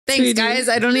Thanks, guys.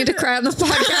 I don't need to cry on the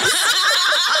podcast.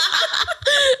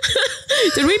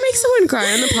 Did we make someone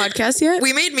cry on the podcast yet?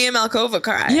 We made Mia Malkova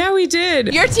cry. Yeah, we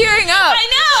did. You're tearing up. I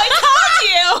know. I told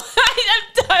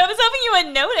you. I was hoping you would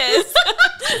notice.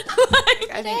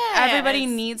 I think everybody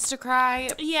needs to cry.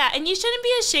 Yeah, and you shouldn't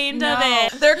be ashamed of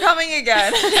it. They're coming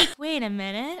again. Wait a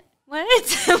minute. What?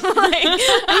 Like,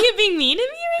 are you being mean to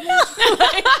me right now?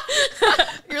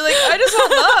 You're like, I just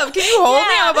want love. Can you hold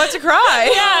me? I'm about to cry.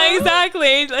 Yeah,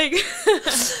 exactly. Like,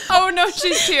 oh no,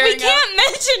 she's tearing we can't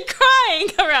mention crying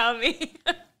around me.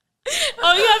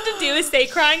 All you have to do is say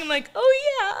crying. I'm like, oh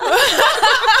yeah.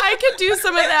 I could do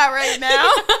some of that right now.